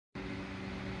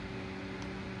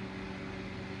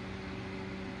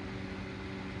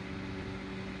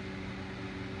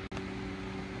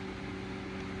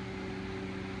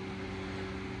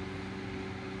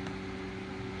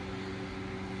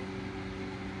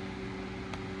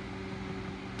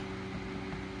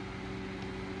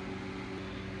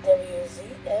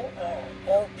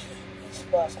WZNR-LP East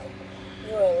Boston.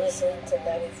 You are listening to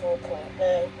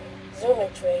 94.9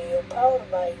 Zoomix Radio,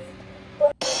 powered by you.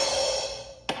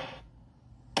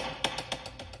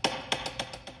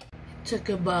 It took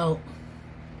about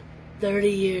 30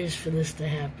 years for this to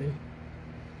happen,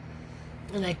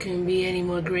 and I couldn't be any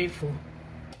more grateful.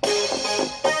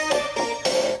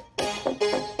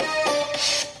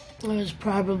 I was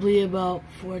probably about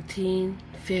 14,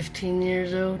 15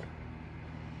 years old.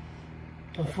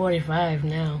 I'm 45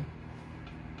 now.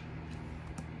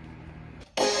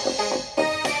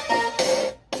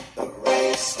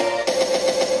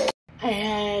 I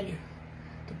had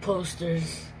the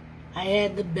posters, I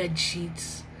had the bed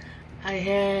sheets, I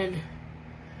had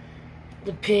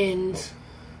the pins,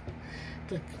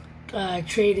 the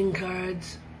trading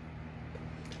cards.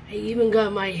 I even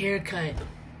got my hair cut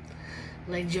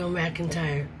like Joe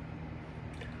McIntyre,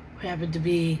 who happened to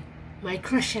be my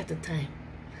crush at the time.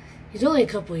 He's only a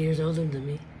couple years older than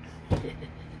me.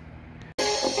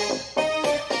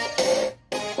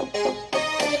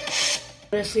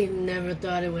 Honestly, never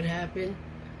thought it would happen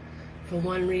for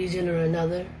one reason or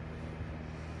another.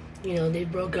 You know, they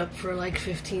broke up for like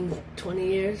 15, 20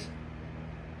 years.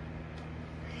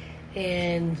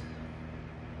 And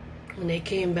when they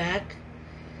came back,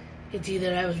 it's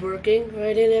either I was working or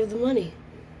I didn't have the money.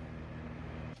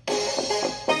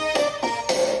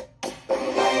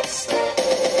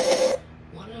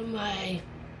 One of my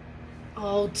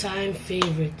all-time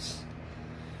favorites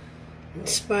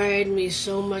inspired me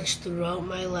so much throughout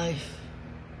my life.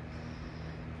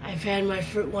 I've had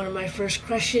one of my first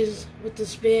crushes with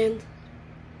this band,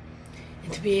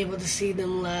 and to be able to see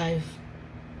them live,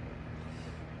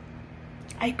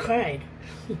 I cried.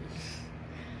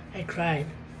 I cried.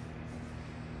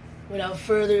 Without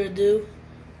further ado,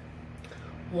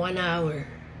 1 hour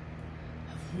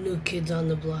of New Kids on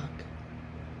the Block.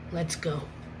 Let's go.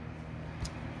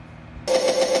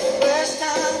 First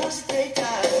time was a great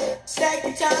time.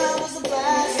 Second time was a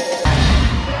blast.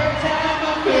 Third time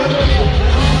I feel it.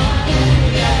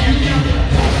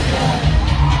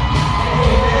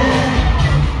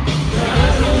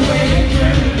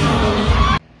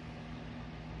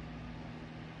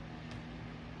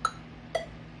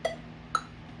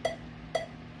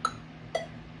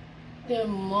 Good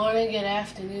morning, good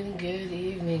afternoon, good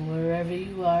evening, wherever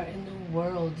you are in the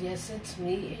world. Yes, it's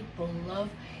me, April Love,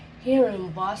 here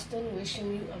in Boston,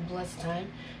 wishing you a blessed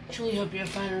time. Truly hope you're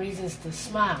finding reasons to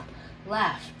smile,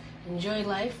 laugh, enjoy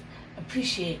life,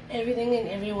 appreciate everything and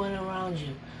everyone around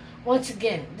you. Once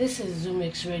again, this is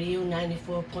Zoomix Radio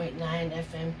 94.9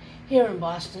 FM here in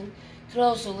Boston. You can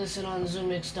also listen on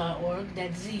zoomix.org,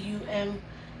 that's ZUMIX.org.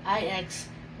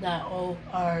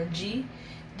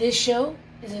 This show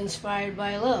is inspired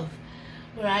by love,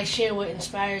 where I share what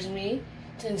inspires me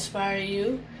to inspire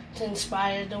you, to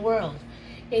inspire the world.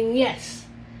 And yes,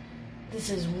 this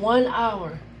is 1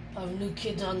 hour of New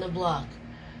Kids on the Block.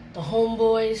 The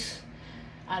homeboys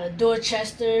out of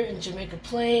Dorchester in Jamaica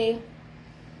Plain.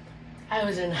 I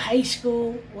was in high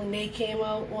school when they came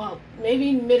out, well,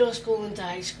 maybe middle school into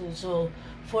high school, so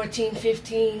 14,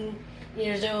 15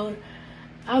 years old.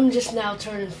 I'm just now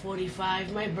turning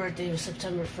 45. My birthday was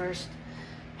September 1st.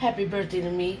 Happy birthday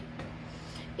to me.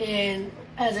 And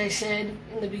as I said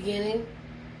in the beginning,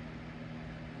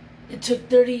 it took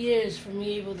 30 years for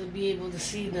me to be able to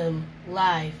see them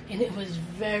live, and it was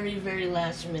very, very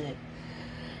last minute.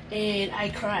 And I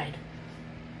cried.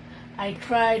 I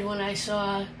cried when I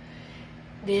saw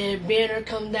the banner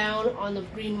come down on the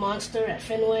Green Monster at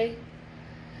Fenway.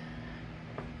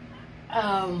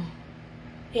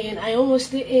 And I almost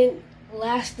didn't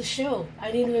last the show.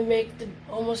 I didn't even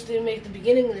almost didn't make the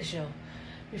beginning of the show.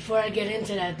 Before I get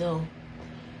into that though,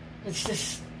 let's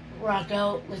just rock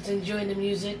out, let's enjoy the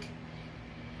music,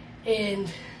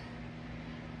 and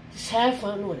just have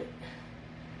fun with it.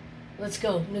 Let's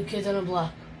go, New Kids on the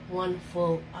Block, 1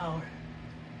 full hour.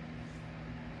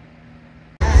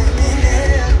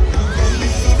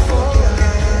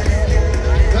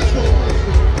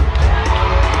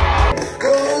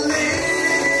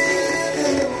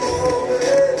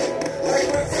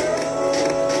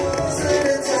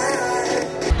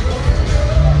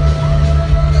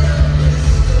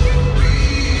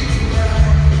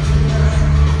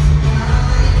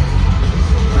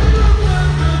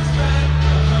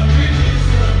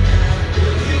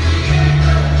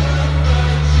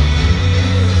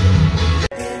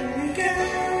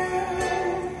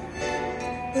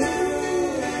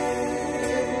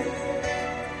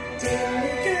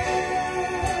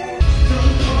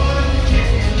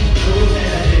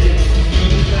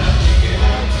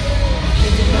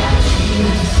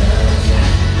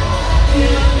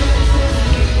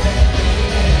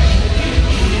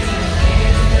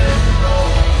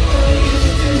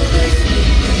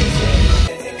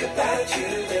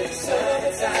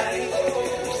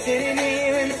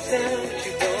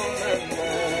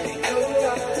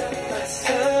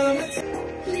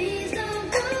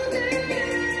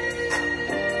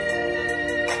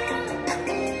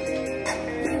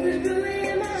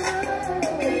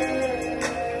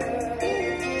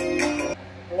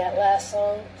 last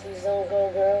song, Please Don't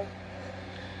Go Girl.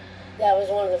 That was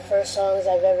one of the first songs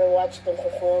I've ever watched them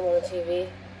perform on TV.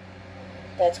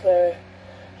 That's where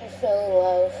I fell in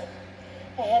love.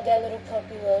 I had that little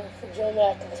puppy love for Joe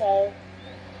McIntyre.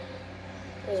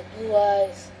 Those blue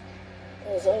eyes.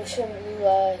 Those ocean blue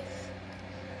eyes.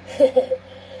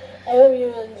 I hope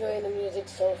you're enjoying the music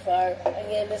so far.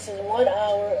 Again, this is 1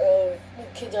 hour of New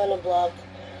Kids on the Block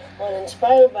on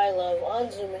Inspired by Love on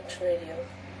ZoomX Radio.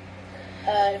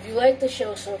 If you like the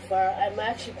show so far, I'm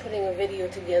actually putting a video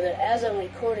together as I'm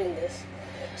recording this.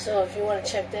 So if you want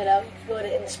to check that out, you can go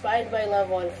to Inspired by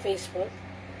Love on Facebook.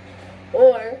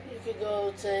 Or you could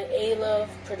go to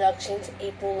aloveproductions,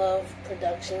 April Love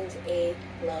Productions,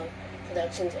 Love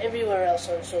Productions, everywhere else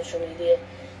on social media,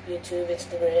 YouTube,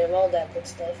 Instagram, all that good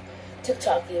stuff,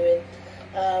 TikTok even.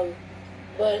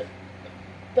 But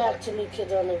back to New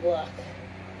Kids on the Block.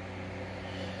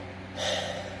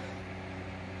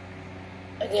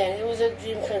 Again, it was a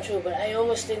dream come true, but I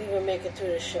almost didn't even make it through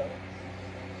the show.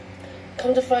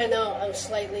 Come to find out, I'm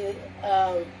slightly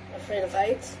afraid of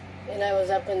heights, and I was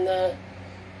up in the,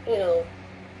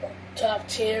 top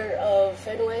tier of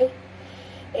Fenway,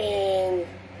 and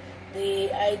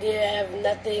the idea of having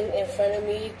nothing in front of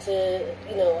me to,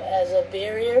 as a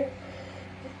barrier,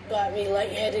 got me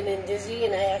lightheaded and dizzy,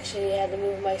 and I actually had to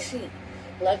move my seat.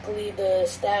 Luckily, the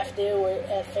staff there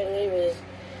at Fenway was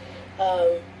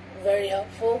very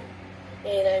helpful,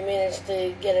 and I managed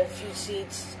to get a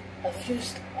few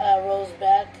rows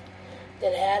back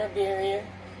that had a barrier,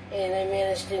 and I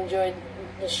managed to enjoy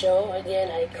the show. Again,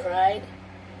 I cried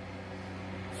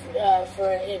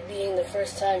for it being the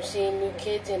first time seeing New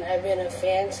Kids, and I've been a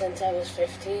fan since I was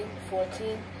 15,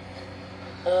 14.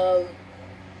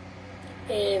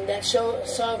 And that song,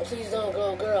 Please Don't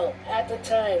Go Girl, at the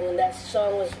time when that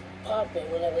song was popping,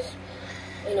 when I was,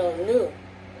 new,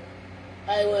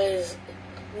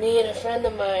 me and a friend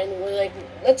of mine were like,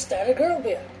 let's start a girl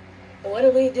band. And what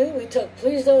did we do? We took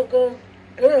Please Don't Go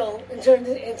Girl and turned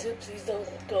it into Please Don't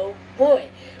Go Boy.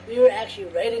 We were actually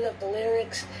writing up the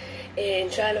lyrics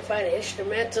and trying to find an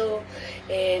instrumental,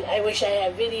 and I wish I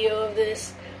had video of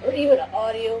this, or even an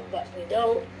audio, but we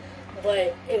don't.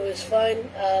 But it was fun,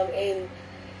 and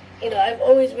I've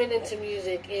always been into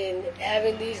music, and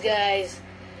having these guys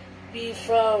be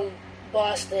from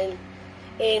Boston,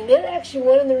 and they're actually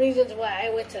one of the reasons why I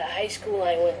went to the high school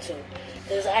I went to,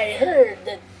 because I heard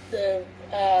that the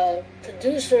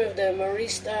producer of the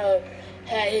Maurice Style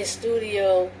had his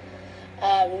studio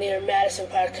near Madison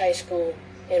Park High School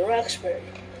in Roxbury,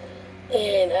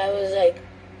 and I was like,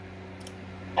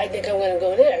 I think I'm going to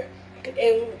go there.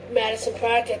 And Madison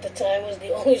Park at the time was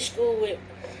the only school with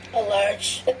a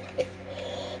large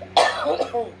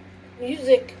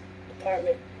music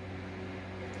department.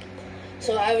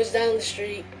 So I was down the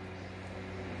street,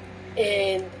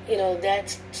 and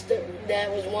that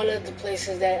was one of the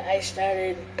places that I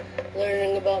started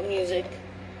learning about music,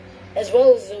 as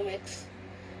well as ZoomX.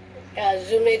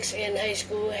 ZoomX and high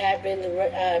school happened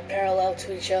parallel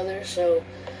to each other, so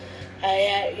I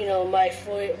had,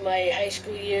 my high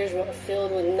school years were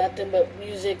filled with nothing but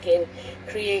music and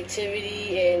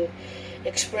creativity and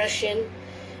expression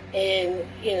and,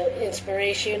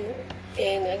 inspiration.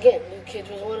 And again, New Kids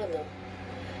was one of them.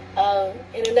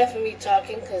 And enough of me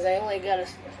talking, because I only got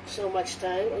so much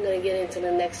time. I'm going to get into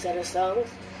the next set of songs,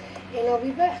 and I'll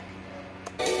be back.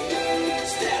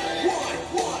 Step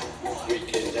one, we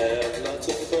can have lots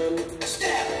of fun.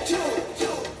 Step two,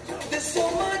 there's so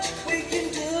much we can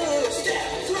do. Step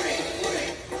three,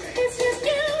 it's just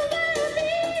you and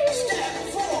me. Step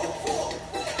four,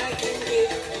 I can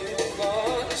give you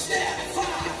more. Step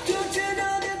five, don't you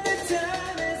know that the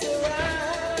time is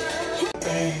arrived?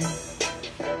 Band,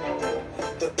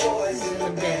 the boys in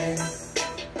the band,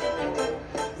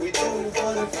 we do it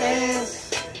for the fans.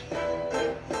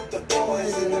 The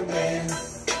boys in the band.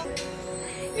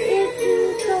 If you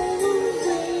go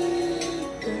away,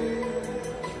 girl,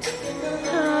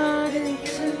 heart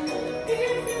into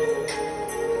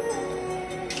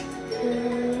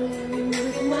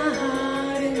with my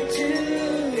heart into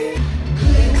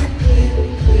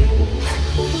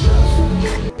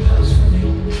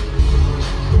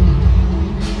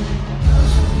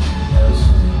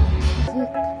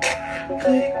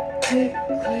click, click,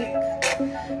 click.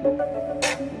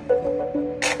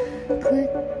 Click, click, click.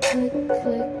 Click, click,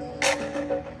 click.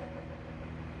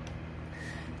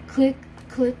 Click,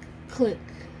 click, click.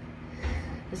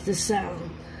 It's the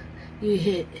sound you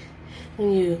hit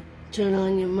when you turn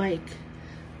on your mic.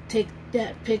 Take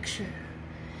that picture.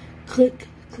 Click,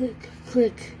 click,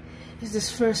 click. It's this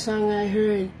first song I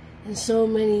heard in so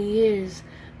many years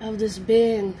of this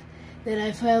band that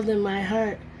I've held in my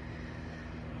heart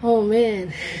Oh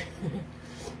man.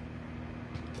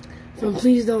 From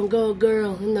Please Don't Go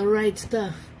Girl and the Right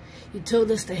Stuff. You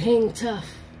told us to hang tough.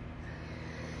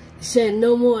 You said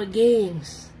no more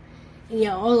games. And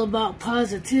you're all about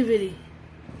positivity.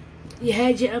 You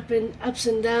had your ups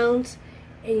and downs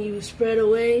and you spread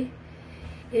away.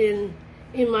 And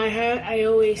in my heart I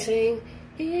always sing,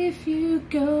 if you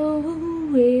go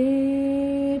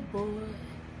away, boy.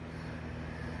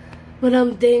 But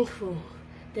I'm thankful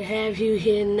to have you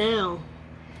here now.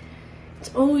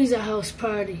 It's always a house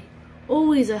party.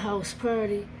 Always a house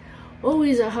party.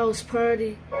 Always a house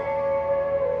party.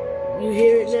 You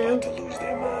hear it now? About to lose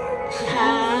their minds.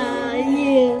 Ah,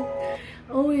 yeah.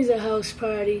 Always a house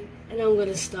party. And I'm going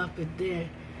to stop it there.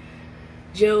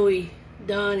 Joey,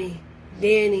 Donnie,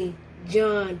 Danny,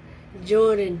 John,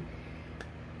 Jordan,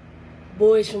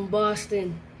 boys from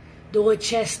Boston,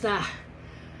 Dorchester,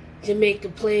 Jamaica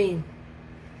Plain,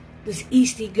 this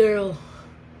Eastie girl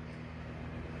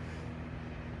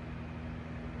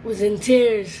was in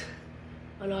tears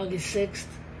on August 6th,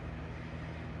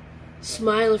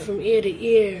 smiling from ear to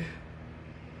ear,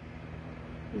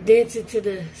 dancing to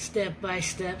the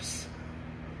step-by-steps,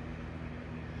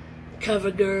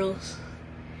 cover girls,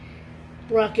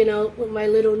 rocking out with my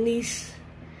little niece,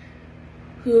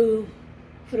 who,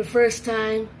 for the first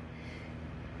time,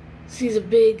 sees a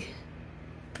big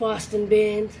Boston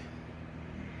band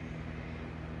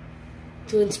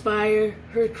to inspire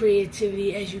her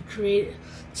creativity as you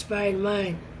inspired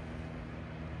mine.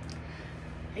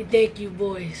 I thank you,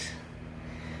 boys,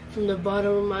 from the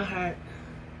bottom of my heart.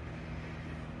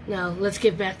 Now, let's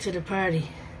get back to the party,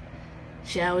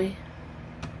 shall we?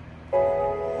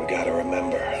 We gotta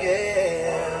remember that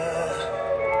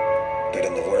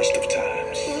in the worst of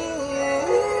times,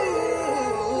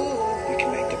 we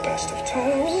can make the best of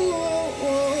times.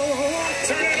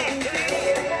 Turn it up.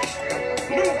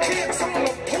 New kids on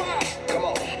the block.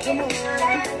 Come on.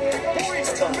 Boys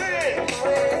to men.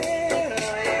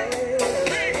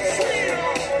 Big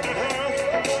freedom.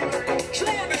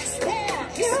 Jordan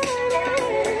Sports.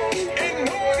 And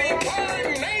naughty by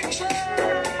nature.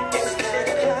 It's 9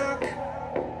 o'clock.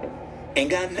 Ain't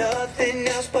got nothing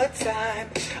else but time.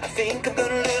 I think I'm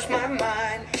gonna lose my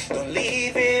mind. Gonna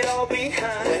leave it all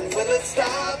behind. When will it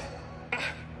stop?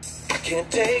 Can't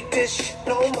take this shit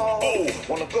no more.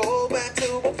 Wanna go back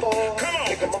to before.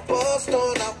 Pick up my bus,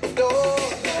 turn out the door.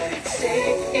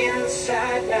 Stay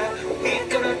inside now. We're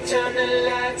gonna turn the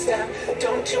lights down.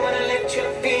 Don't you wanna let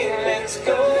your feelings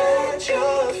go? Let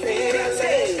your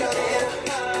feelings go.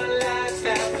 Our lights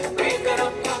now. We're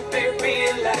gonna pump it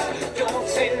real loud. Don't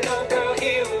say no, girl.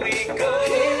 Here we go.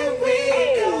 Here we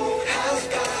go. House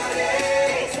party.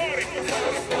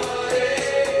 House party.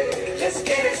 Let's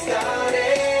get it started.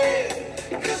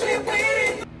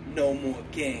 No More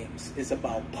Games is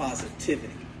about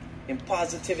positivity. And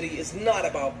positivity is not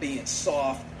about being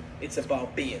soft, it's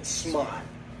about being smart.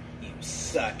 You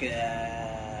sucker.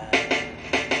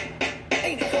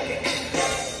 Ain't it okay?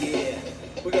 Yeah,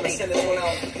 we're gonna send this one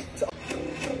out to...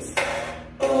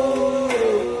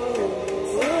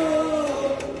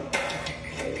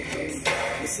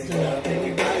 Listen up,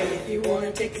 everybody, if you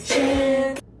wanna take a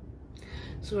chance.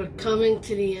 So we're coming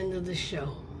to the end of the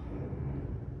show.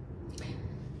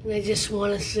 And I just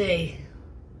want to say,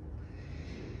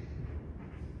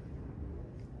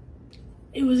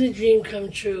 it was a dream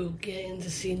come true getting to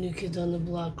see New Kids on the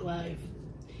Block live.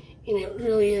 And it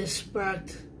really has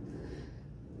sparked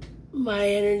my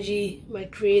energy, my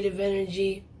creative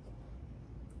energy.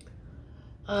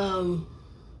 I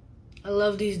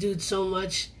love these dudes so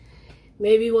much.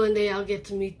 Maybe one day I'll get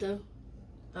to meet them.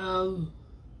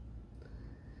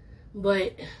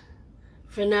 But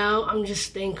for now, I'm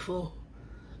just thankful.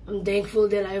 I'm thankful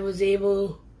that I was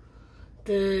able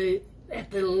to, at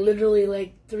the literally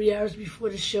like 3 hours before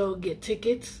the show, get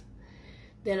tickets.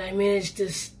 That I managed to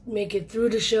make it through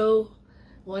the show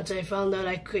once I found out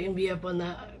I couldn't be up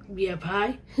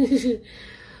high.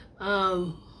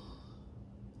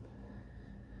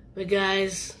 But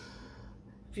guys,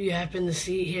 if you happen to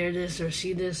hear this or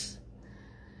see this,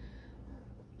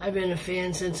 I've been a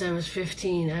fan since I was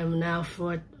 15. I'm now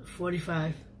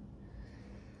 45.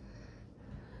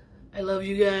 I love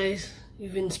you guys.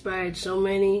 You've inspired so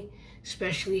many,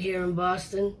 especially here in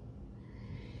Boston.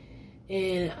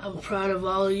 And I'm proud of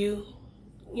all of you,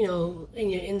 you know, in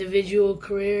your individual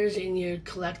careers, in your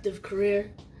collective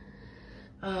career.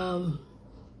 And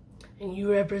you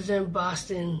represent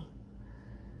Boston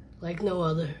like no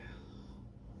other.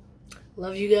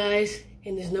 Love you guys,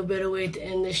 and there's no better way to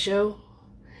end this show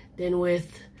than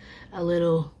with a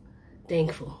little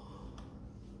thankful.